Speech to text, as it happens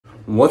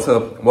What's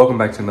up? Welcome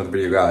back to another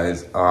video,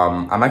 guys.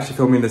 I'm actually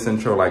filming this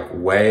intro like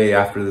way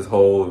after this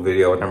whole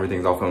video and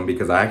everything's all filmed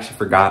because I actually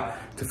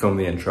forgot to film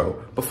the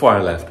intro before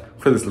I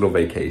left for this little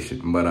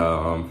vacation. But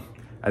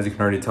as you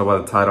can already tell by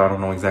the title, I don't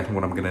know exactly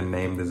what I'm gonna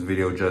name this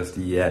video just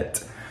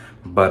yet.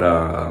 But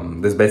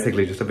this is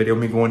basically just a video of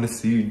me going to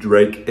see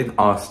Drake in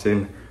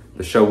Austin.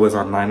 The show was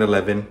on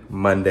 9/11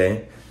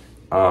 Monday.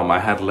 I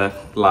had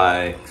left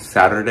like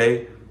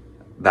Saturday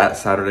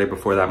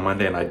before that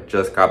Monday, and I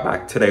just got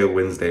back today,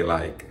 Wednesday,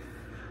 like,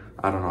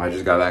 I don't know, I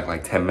just got back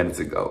like 10 minutes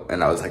ago,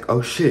 and I was like,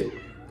 oh shit,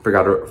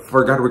 forgot to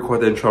record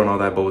the intro and all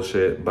that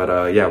bullshit.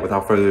 But yeah,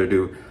 without further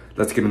ado,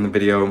 let's get in the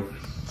video.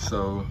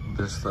 So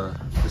this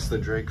the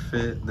Drake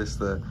fit.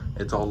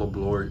 It's all a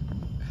blur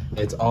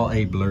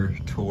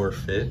tour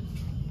fit.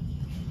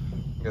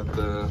 Got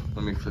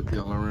let me flip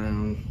y'all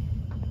around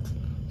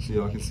so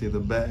y'all can see the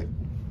back.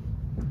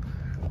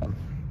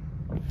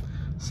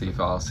 See if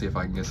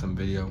I can get some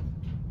video.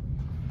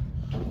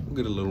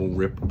 Get a little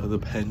rip of the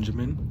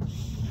Benjamin.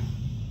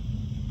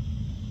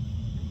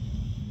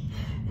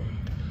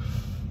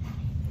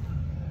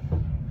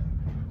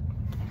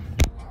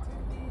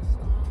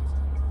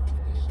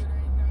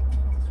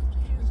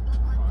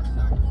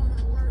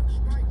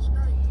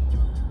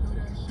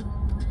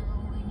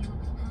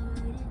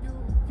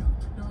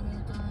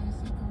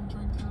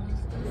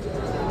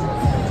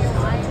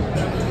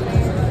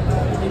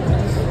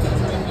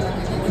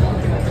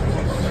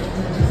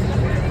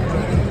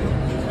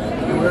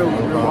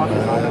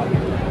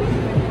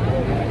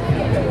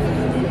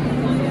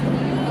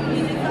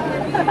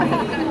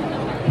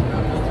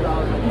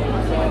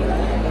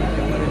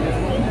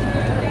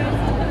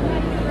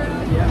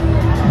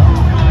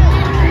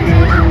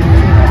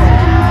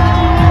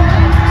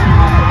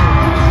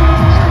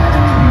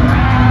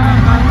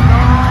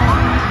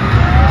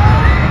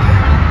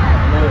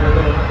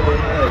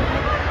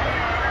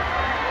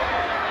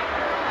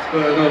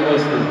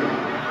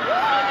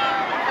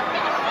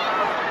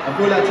 I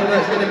feel like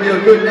tonight's gonna be a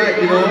good night,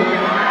 you know.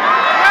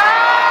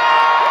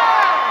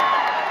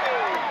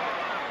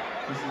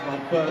 This is my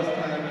first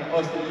time in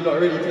Austin. You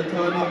lot ready to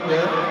turn up,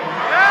 yeah?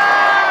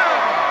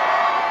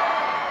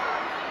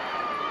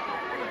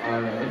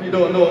 Alright, if you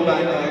don't know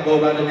by now, I go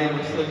by the name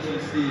of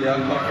Sexyy. I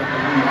come from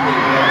the UK,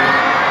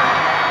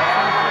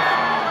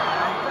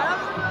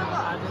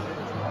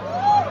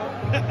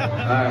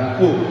 yeah? Alright,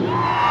 cool.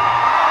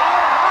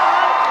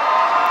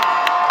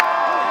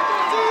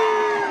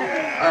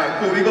 Alright,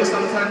 cool, we got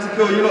some time to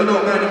kill. You lot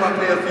don't mind if I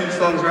play a few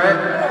songs, right?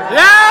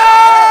 Yeah!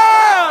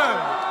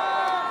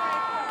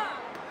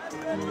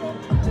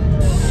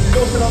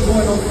 What's I'm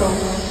going on from?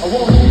 I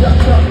won't be that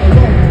crap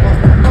alone.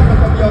 I'm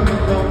like I'm young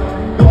and dumb.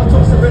 Got a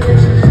toxic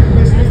relationship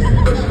with Sexyy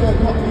because she won't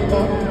cut me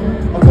up.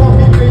 I can't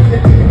be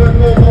drinking even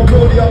though more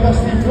rolly I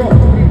must be wrong.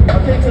 I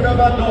came to the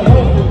man, not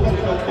home, but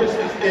fucking on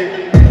Christmas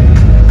Day.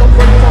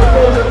 Somebody told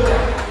Rosen.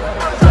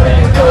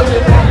 Somebody told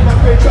him. My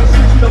great track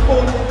suits the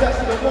phone, that's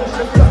the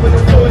motion, clapping the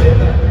phone.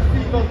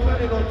 Females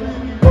planning on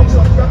doing rocks,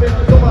 I'm grabbing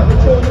the dome out the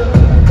Trojan.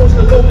 Post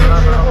the low picture,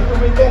 I'm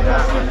offering don't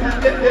pass if you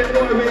get there,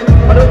 know what I mean?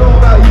 I don't know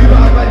about you, but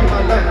I value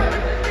my life.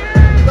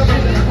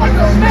 I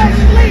got smash,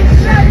 lean,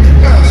 shake,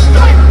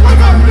 strike, I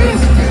got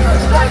wrist,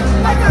 strike,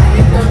 I got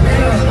hit the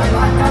bitch,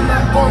 like I'm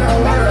not gonna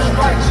let her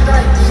strike,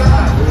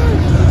 shot.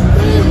 That's my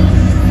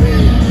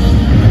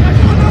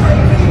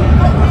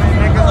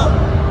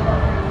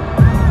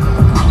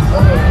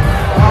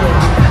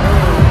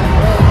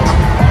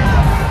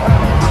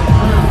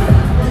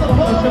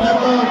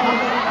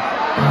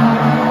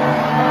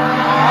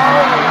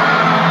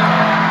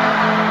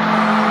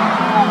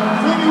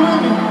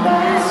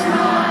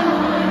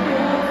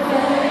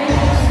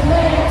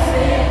face.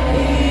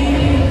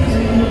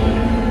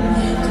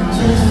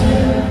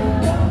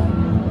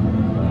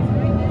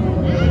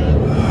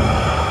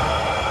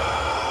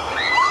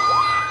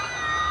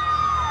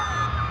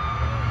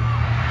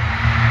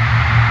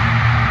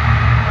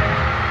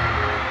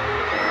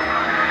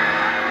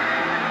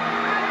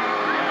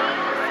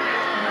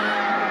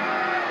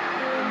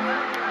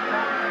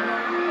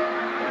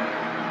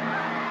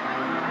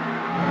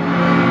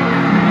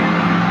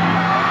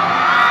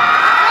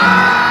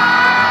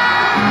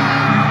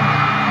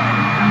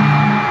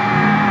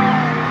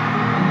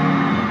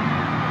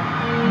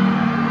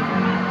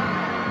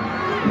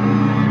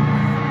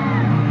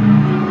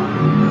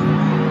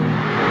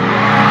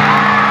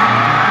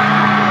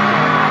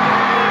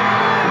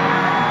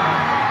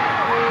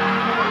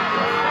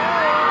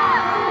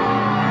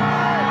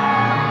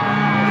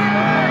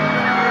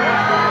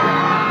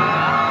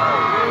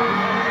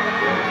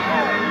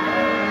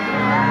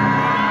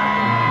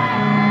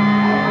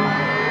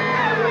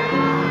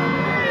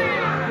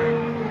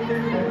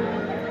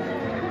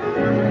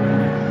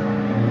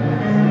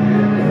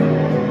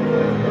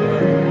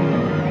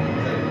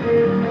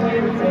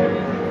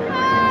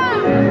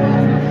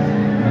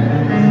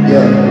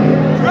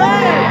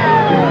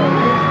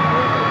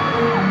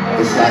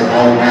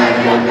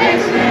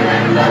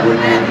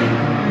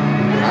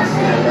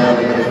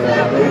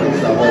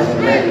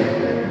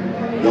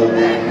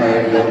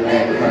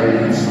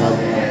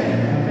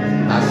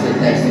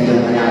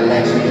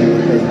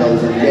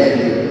 chose a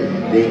yachty.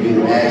 Then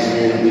you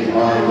action and we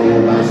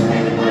argue about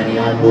spending money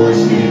on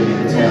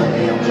bullshit. Tell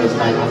me I'm just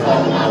like a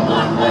phone, I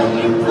want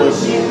money and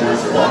push it.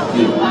 Cause fuck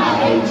you, I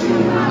hate you.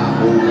 I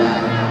move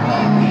out in a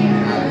heartbeat.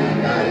 I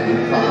think I you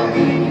call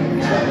me.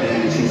 Tell me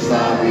that you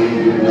sorry,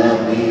 you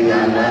love me, I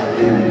love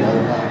you, no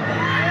more.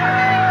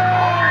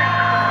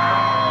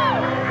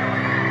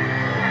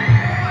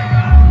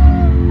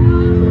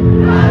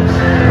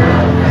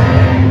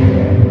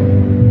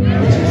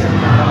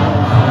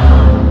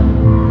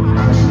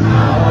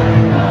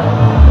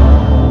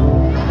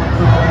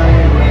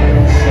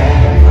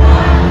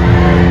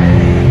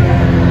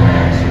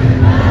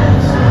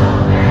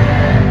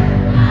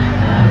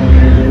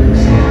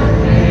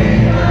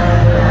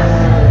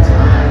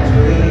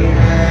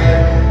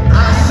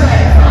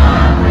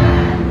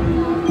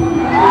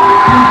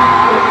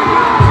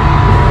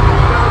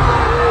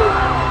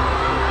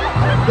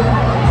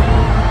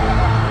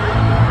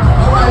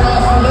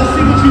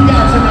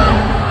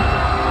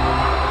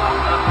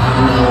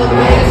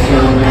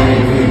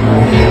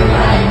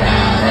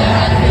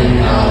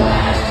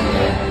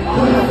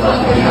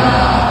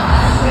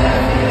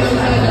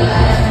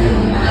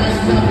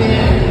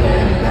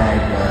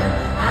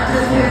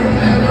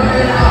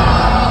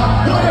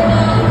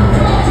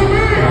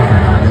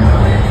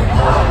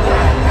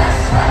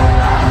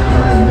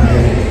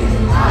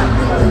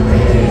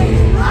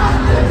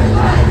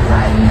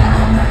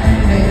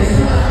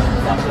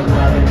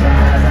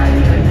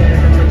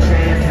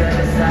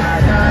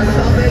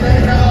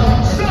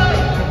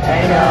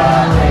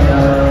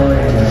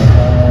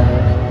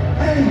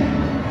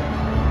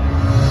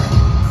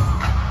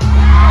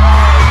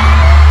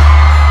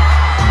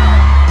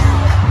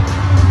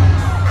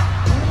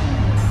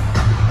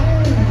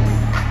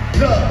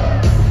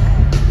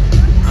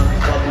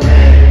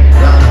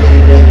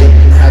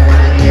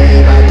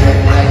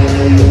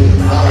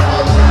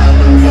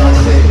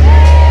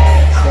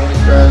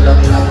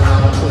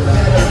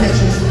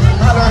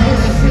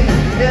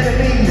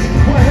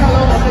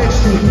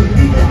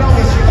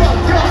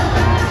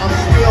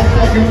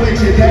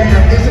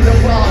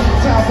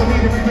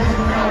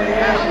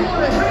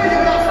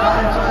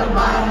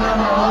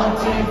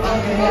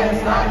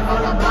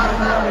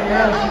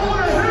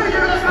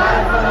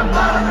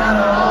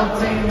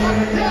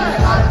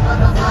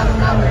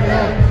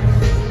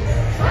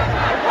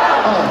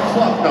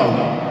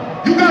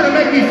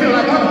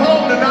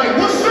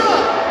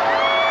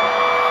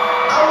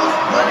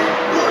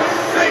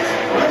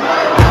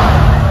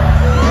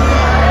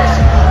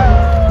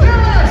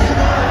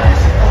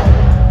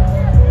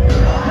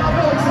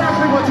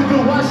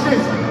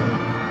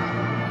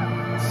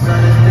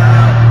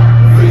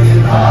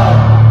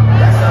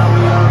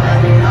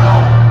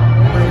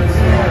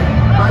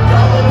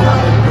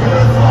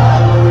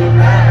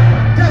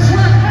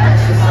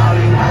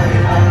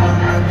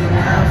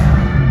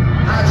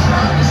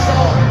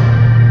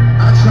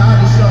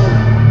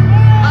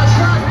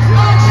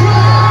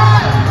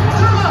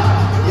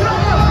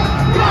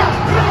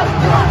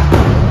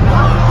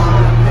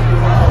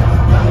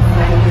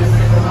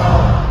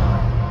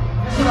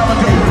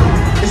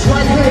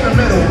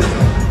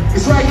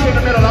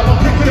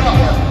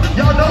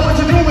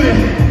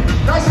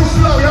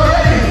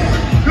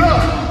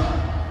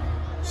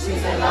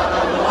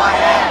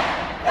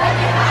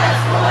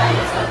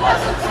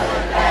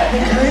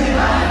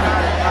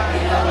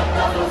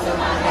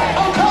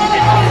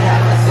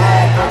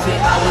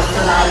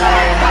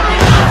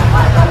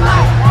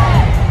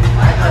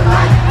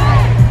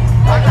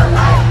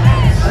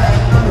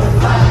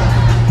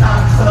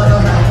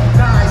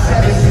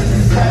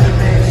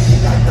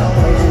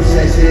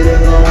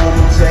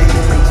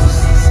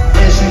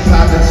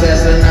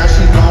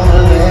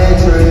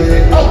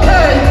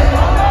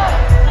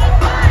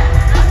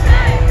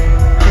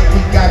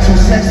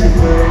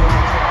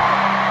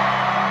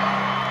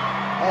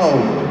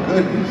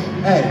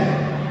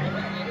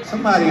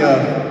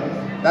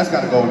 That's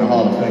got to go in the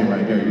Hall of Fame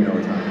right there. You know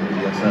what time it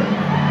is, yes sir.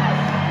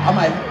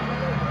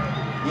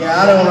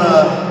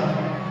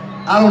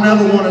 I don't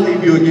ever want to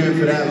leave you again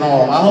for that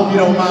long. I hope you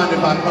don't mind if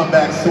I come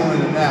back sooner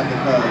than that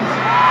because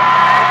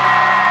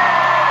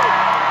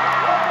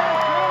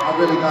I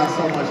really got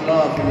so much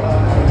love for you.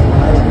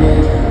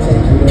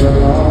 Take you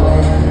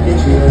along, get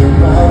you in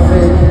my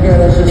outfit. Girl,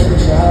 that's just a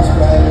child's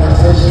play. I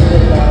said she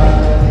did not.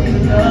 You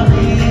love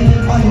me,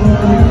 all you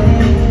want to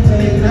do. So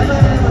you never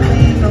ever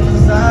leave from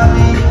beside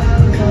me.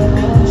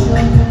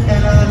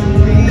 And I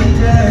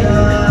believe that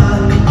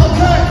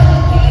okay.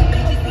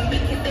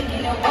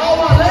 All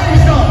my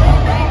ladies go.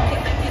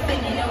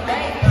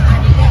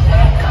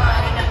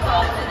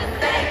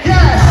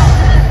 Yes.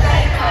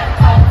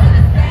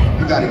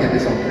 You gotta get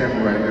this on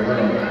camera right here. Hold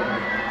on.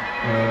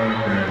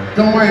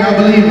 Don't worry, I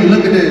believe you.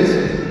 Look at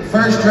this.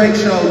 First Drake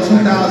show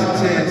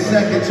 2010,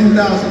 second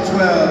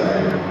 2012,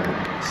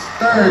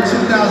 third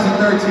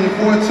 2013,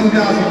 fourth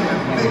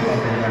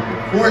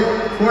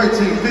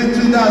 2014, fifth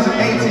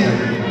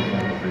 2018.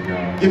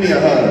 Give me a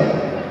hug.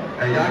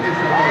 Hey, y'all get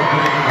some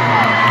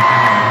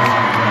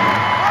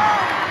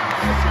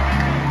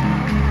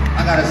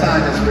I gotta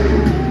sign this for you.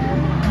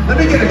 Let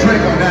me get a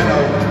drink on that.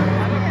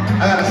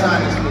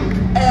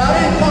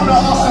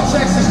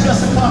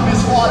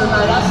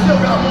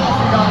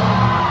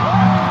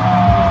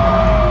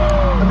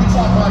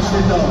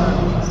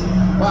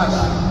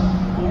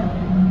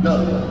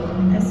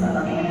 That's all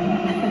I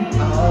mean.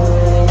 I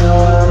already know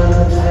how to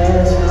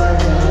confess my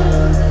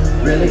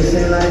love. Really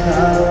seem like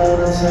I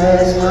wanna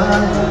test my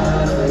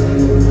heart for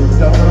you.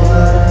 Don't know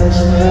how to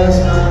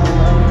express my love.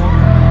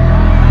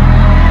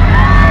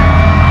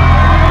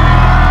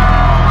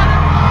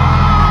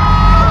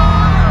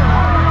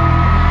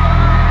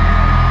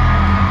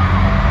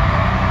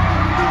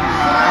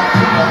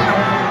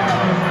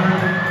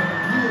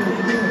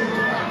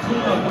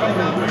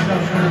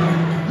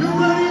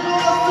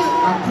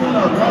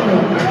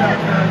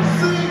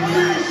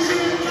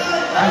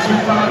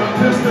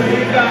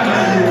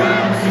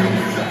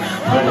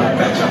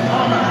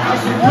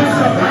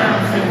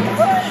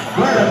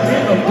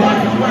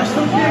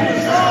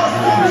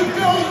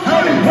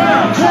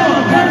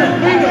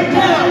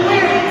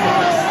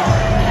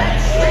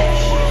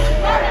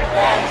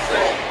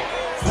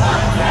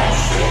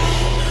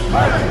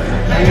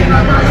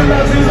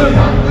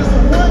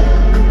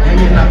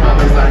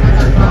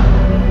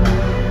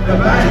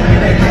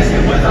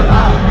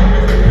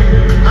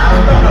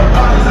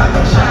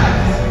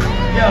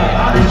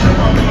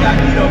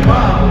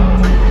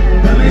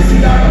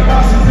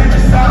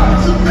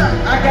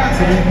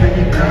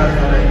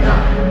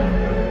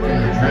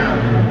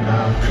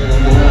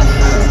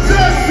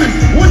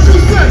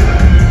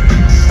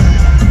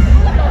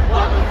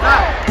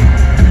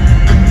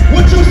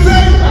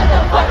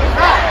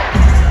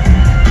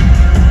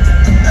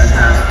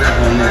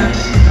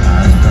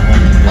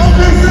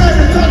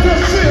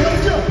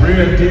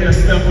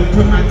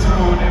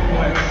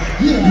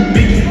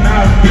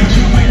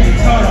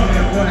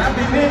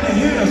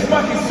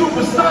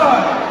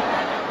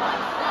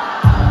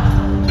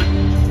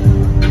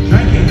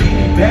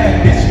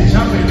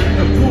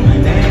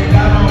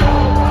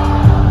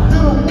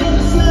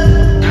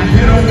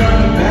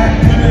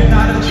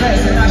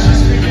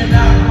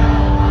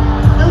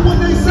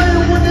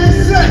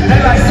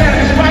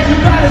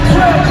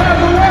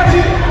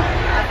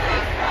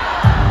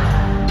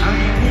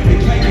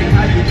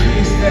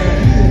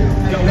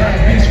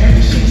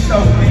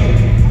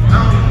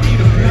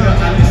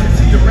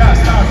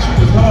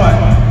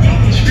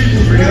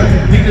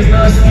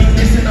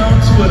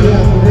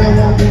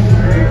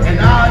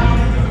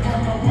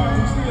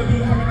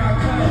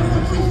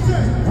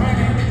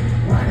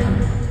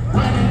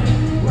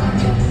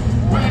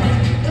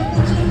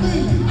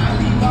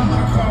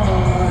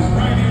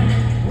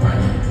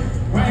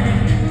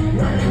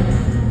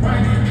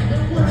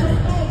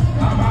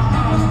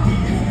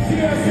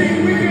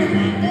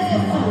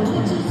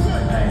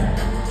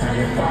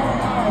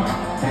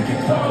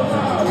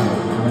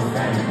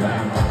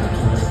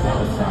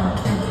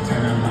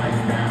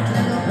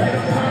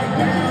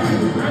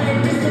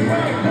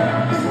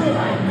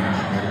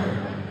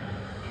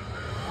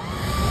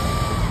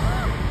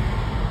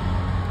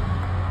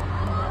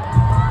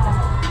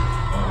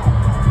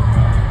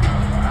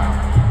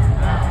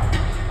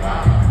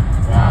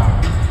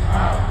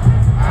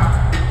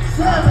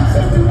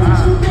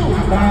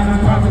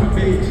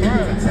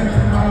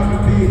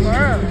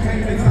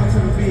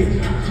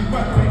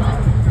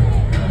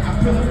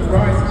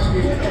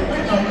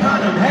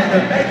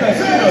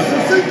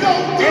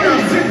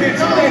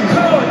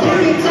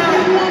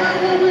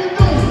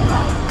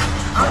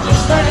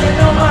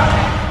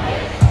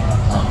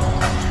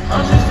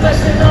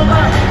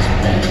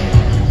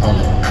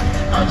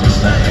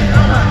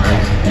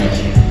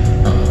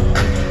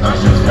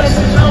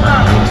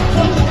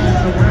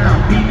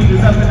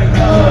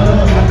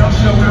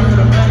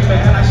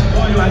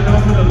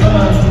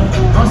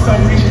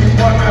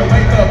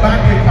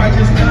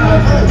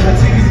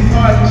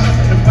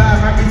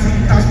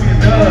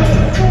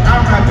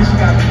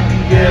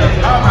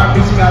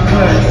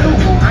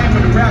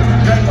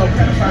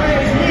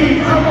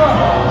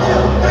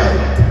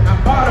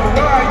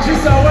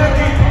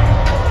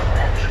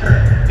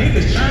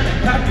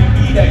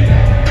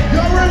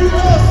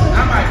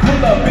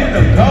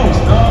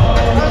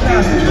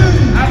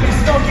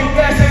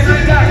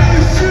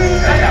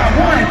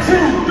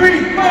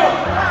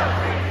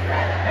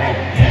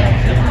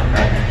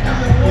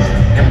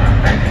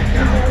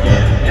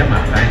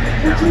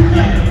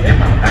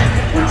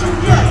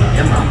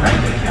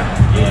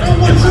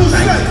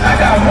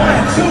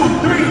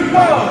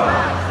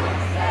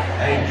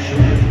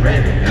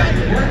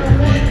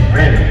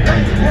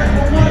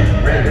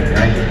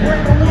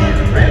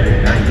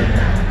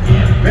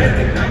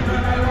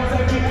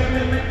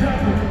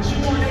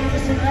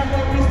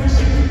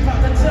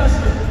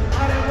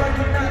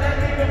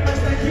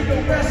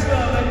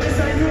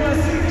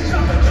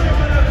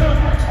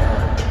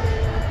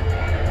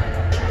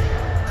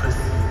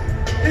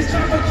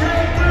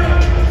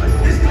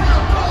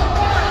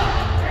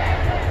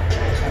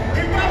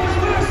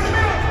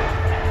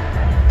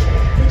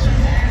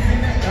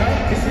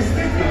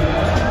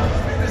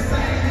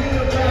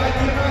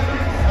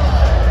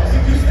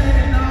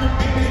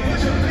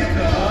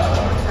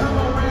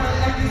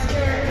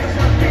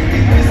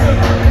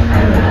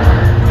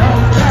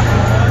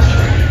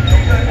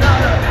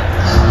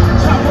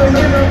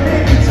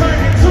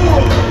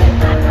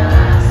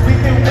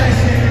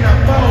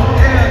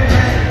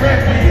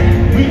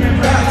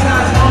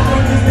 baptized, all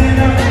niggas stand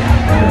up.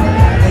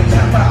 They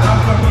jump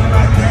out from me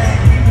like that.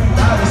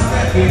 I was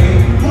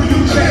stepping. Who you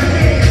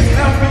checking? It's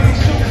helping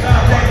shooting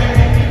out that you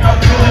make me no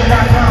good.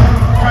 I come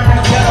from the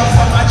ghetto,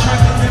 so my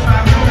trust is in my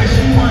hood.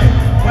 She won.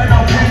 When no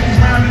panties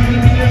round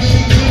me, if she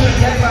good,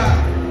 yes I.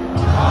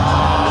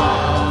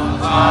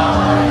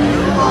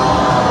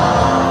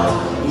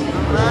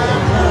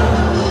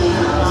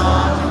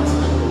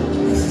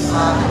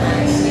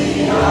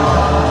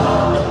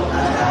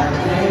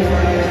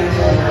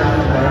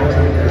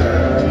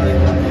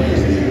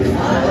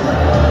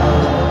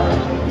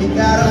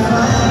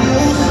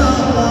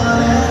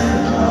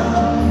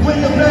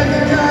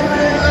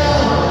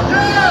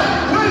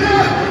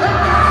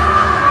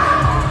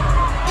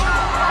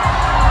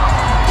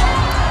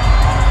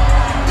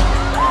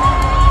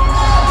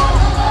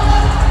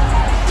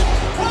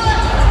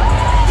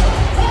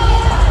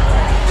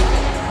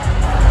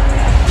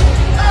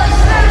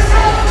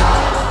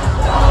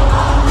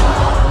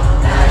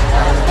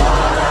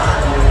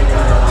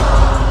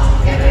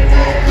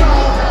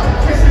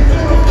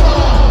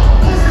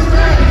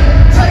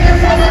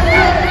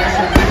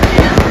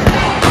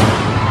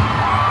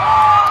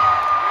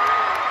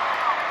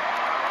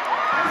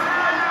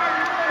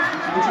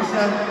 What you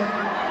said?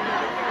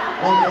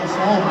 One more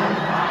song.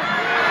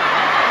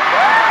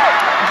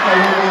 You say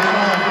one more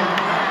song.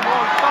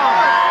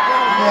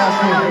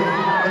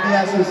 Let me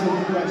ask you a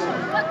simple question.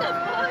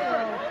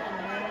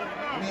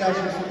 Let me ask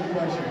you a simple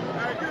question.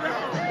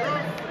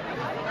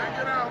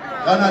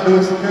 Y'all not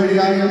doing security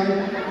out here?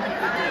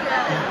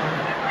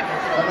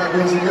 Y'all not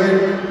doing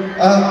security?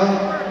 You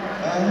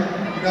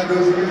not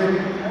doing security?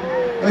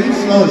 Oh, you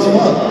slow as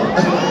fuck.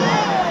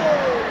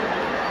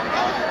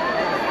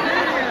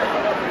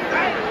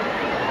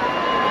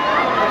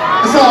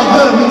 It's all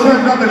good. We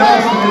turned up in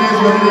Austin. It is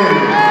what it is.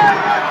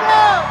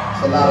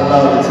 It's a lot of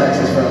love in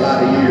Texas for a lot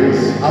of years.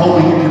 I hope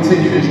we can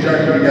continue this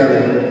journey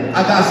together.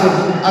 I got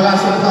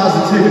some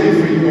positivity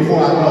for you before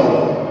I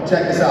go.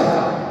 Check this out.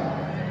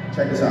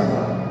 Check this out.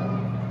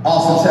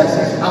 Austin,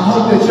 Texas. I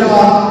hope that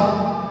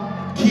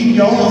y'all keep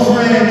your old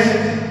friends,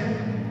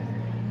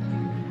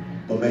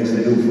 but make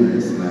some new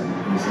friends tonight.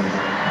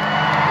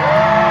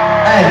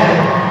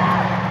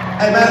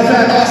 Hey, matter of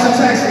fact, Austin,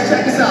 Texas.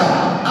 Check this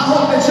out. I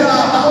hope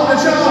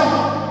that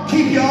y'all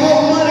keep your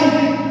own money,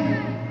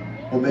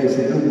 but make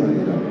some new money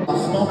though. I'm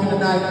smoking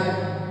tonight.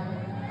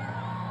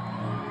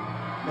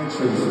 Make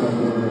sure you smoke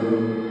is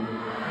good.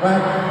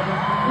 Right?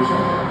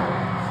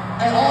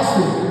 Hey,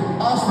 Austin,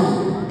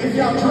 if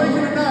y'all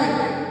drinking tonight,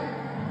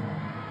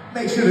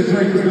 make sure the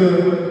drink is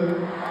good.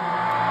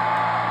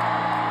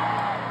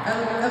 And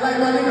like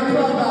my nigga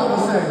Plug God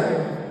would say,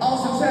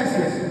 Austin,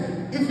 Texas,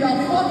 if y'all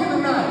fucking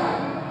tonight,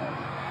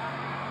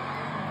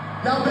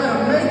 y'all better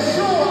make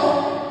sure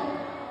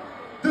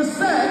the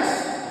sex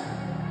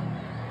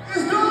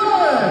is good.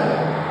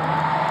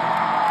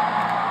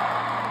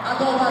 I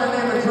go by the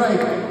name of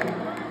Drake.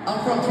 I'm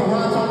from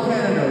Toronto,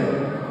 Canada.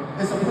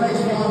 It's a place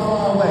far,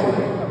 far away.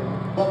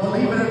 But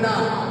believe it or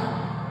not,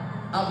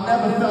 I've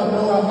never felt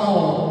more at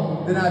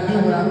home than I do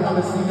when I come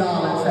and see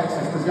y'all in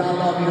Texas, because y'all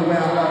love me the way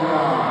I love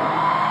y'all.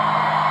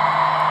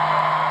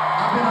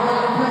 I've been a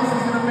lot of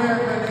places in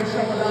America and they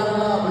show a lot of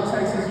love, but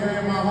Texas, you're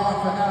in my heart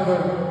forever.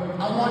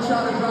 I want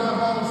y'all to drive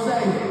home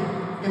safe.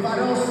 If I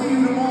don't see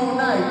you tomorrow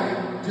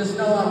night, just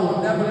know I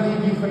will never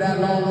leave you for that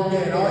long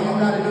again. All you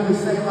gotta do is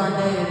say my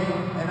name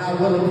and I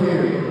will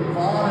appear. For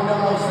all to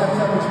know,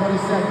 September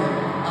 22nd,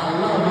 I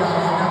love y'all,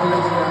 I'll never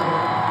let you down.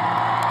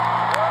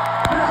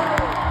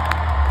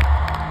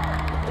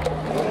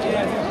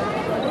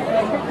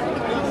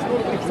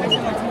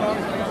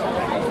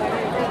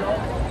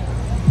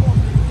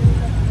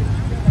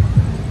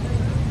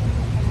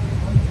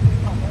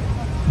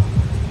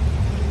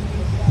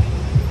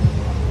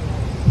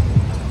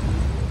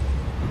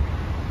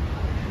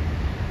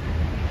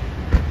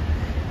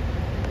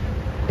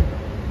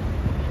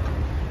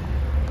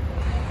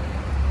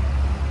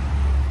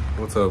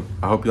 What's up?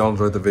 I hope y'all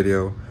enjoyed the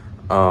video.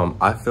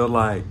 I feel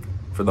like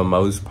for the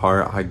most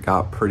part I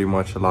got pretty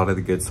much a lot of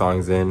the good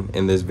songs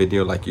in this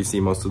video. Like, you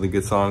see most of the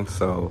good songs,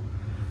 so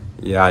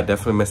yeah, I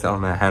definitely missed out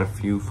on a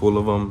handful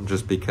of them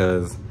just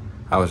because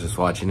I was just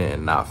watching it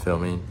and not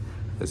filming.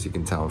 As you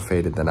can tell, I'm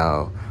faded than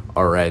out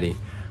already.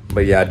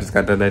 But yeah, I just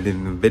got done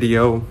editing the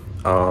video.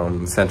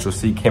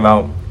 centralcee came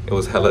out. It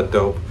was hella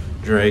dope.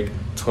 Drake,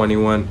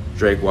 21.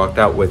 Drake walked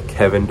out with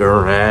Kevin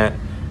Durant.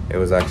 It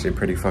was actually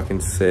pretty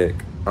fucking sick.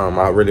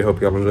 I really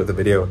hope y'all enjoyed the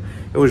video.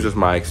 It was just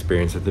my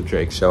experience at the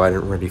Drake show. I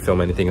didn't really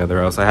film anything other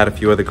else. I had a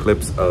few other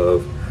clips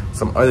of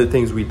some other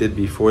things we did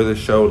before the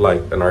show,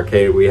 like an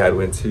arcade we had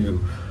went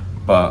to,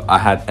 but I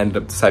had ended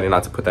up deciding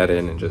not to put that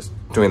in and just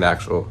doing the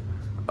actual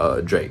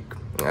Drake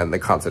and the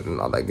concert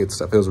and all that good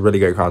stuff. It was a really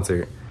great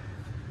concert.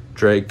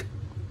 Drake,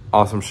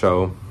 awesome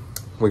show.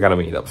 We gotta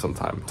meet up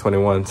sometime.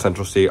 21,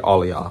 centralcee,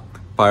 all of y'all.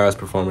 Fire ass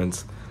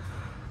performance.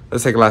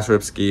 Let's take a last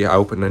rip ski. I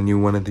opened a new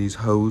one of these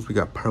hoes. We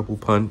got Purple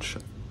Punch.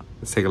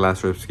 Let's take a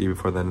last rip ski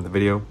before the end of the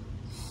video.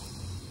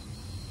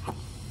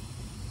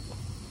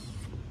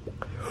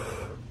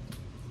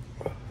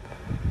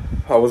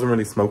 I wasn't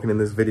really smoking in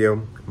this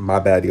video. My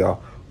bad,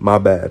 y'all. My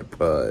bad,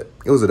 but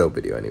it was a dope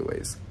video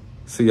anyways.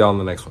 See y'all in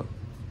the next one.